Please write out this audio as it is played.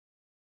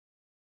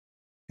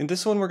In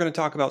this one, we're going to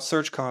talk about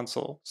Search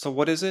Console. So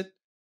what is it?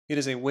 It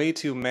is a way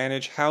to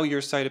manage how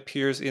your site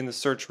appears in the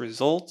search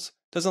results.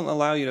 Doesn't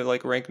allow you to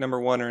rank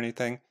 #1 or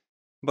anything,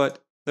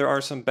 but there are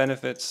some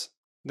benefits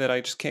that I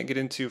just can't get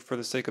into for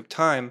the sake of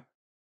time.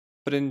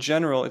 But in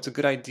general, it's a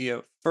good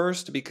idea.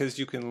 First, because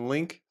you can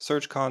link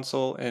Search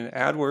Console and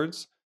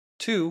AdWords.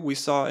 Two, we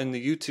saw in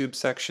the YouTube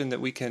section that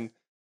we can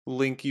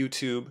link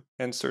YouTube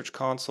and Search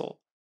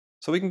Console.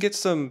 So we can get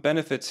some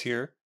benefits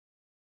here.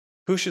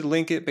 Who should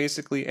link it?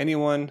 Basically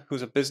anyone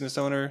who's a business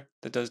owner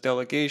that does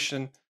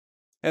delegation,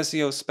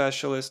 SEO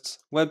specialists,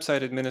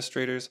 website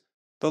administrators.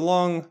 The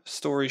long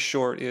story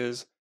short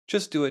is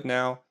just do it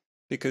now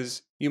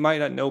because you might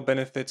not know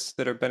benefits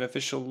that are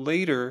beneficial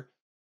later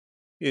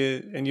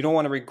and you don't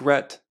want to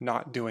regret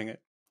not doing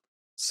it.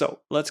 So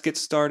let's get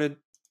started.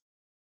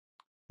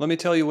 Let me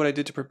tell you what I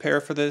did to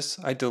prepare for this.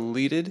 I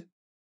deleted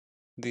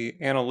the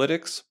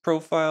analytics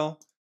profile.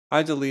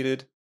 I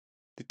deleted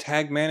the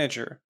tag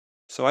manager.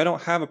 So I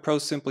don't have a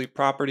ProSimply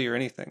property or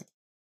anything.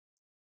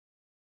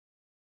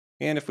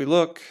 And if we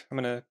look, I'm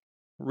going to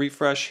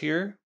refresh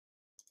here.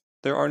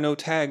 There are no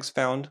tags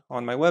found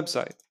on my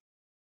website.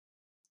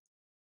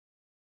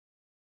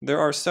 There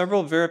are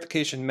several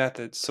verification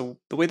methods. So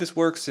the way this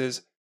works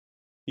is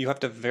you have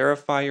to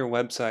verify your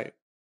website.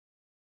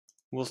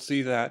 We'll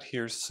see that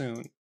here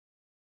soon.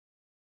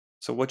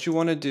 So what you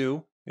want to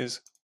do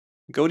is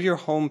go to your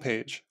home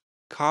page,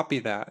 copy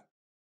that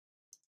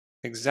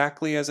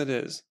exactly as it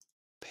is,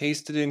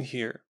 paste it in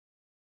here.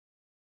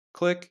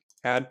 Click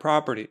Add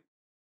Property.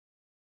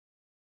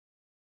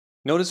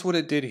 Notice what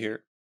it did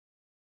here.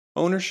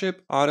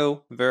 Ownership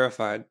auto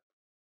verified.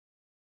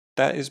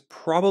 That is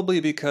probably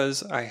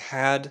because I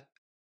had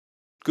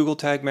Google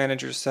Tag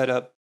Manager set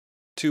up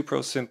to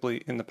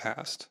ProSimply in the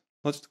past.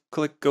 Let's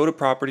click Go to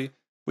Property.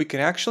 We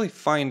can actually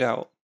find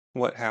out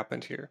what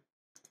happened here.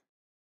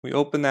 We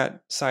open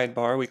that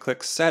sidebar, we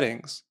click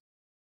Settings.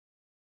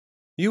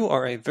 You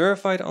are a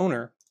verified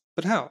owner,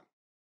 but how?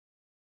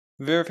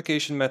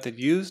 Verification method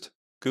used,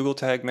 Google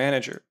Tag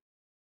Manager.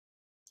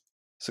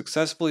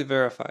 Successfully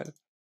verified.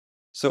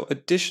 So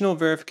additional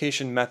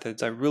verification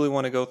methods I really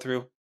want to go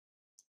through.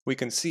 We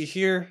can see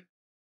here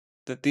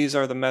that these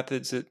are the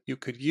methods that you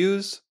could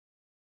use.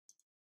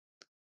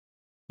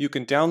 You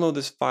can download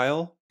this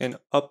file and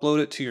upload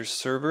it to your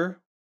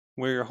server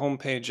where your home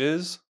page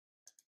is.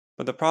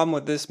 But the problem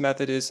with this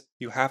method is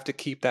you have to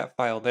keep that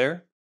file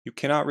there. You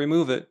cannot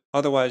remove it,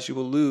 otherwise you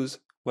will lose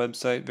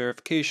website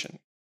verification.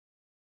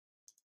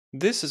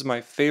 This is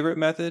my favorite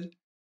method.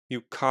 You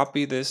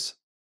copy this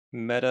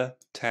meta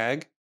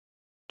tag,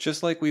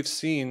 just like we've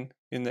seen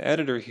in the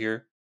editor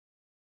here.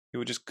 You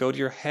would just go to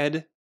your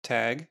head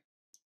tag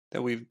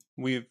that we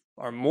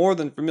are more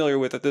than familiar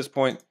with at this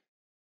point,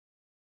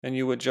 and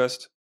you would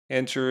just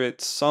enter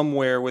it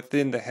somewhere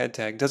within the head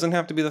tag. Doesn't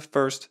have to be the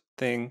first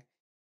thing,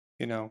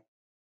 it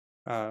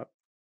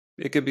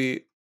could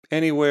be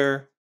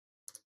anywhere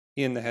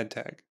in the head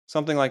tag.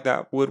 Something like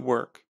that would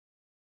work.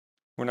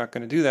 We're not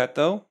going to do that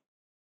though.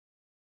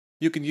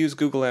 You can use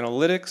Google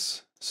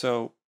Analytics.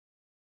 So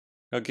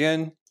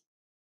again,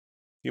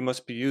 you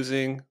must be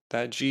using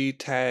that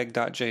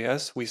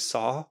gtag.js. We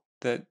saw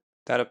that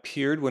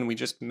appeared when we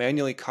just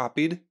manually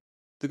copied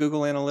the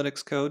Google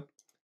Analytics code.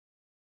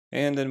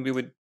 And then we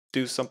would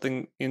do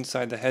something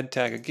inside the head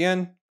tag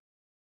again,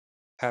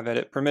 have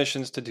edit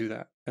permissions to do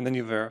that, and then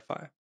you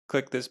verify.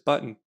 Click this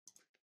button.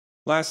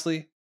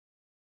 Lastly,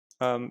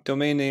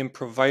 domain name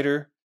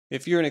provider.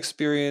 If you're an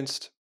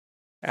experienced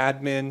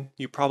admin,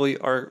 you probably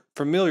are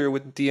familiar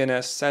with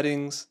DNS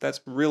settings.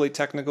 That's really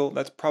technical.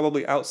 That's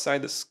probably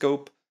outside the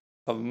scope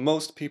of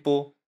most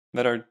people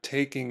that are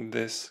taking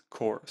this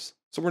course.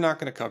 So we're not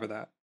going to cover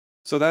that.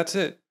 So that's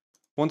it.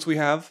 Once we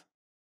have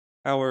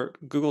our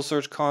Google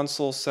Search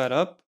Console set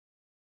up,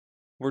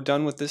 we're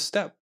done with this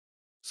step.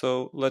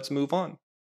 So let's move on.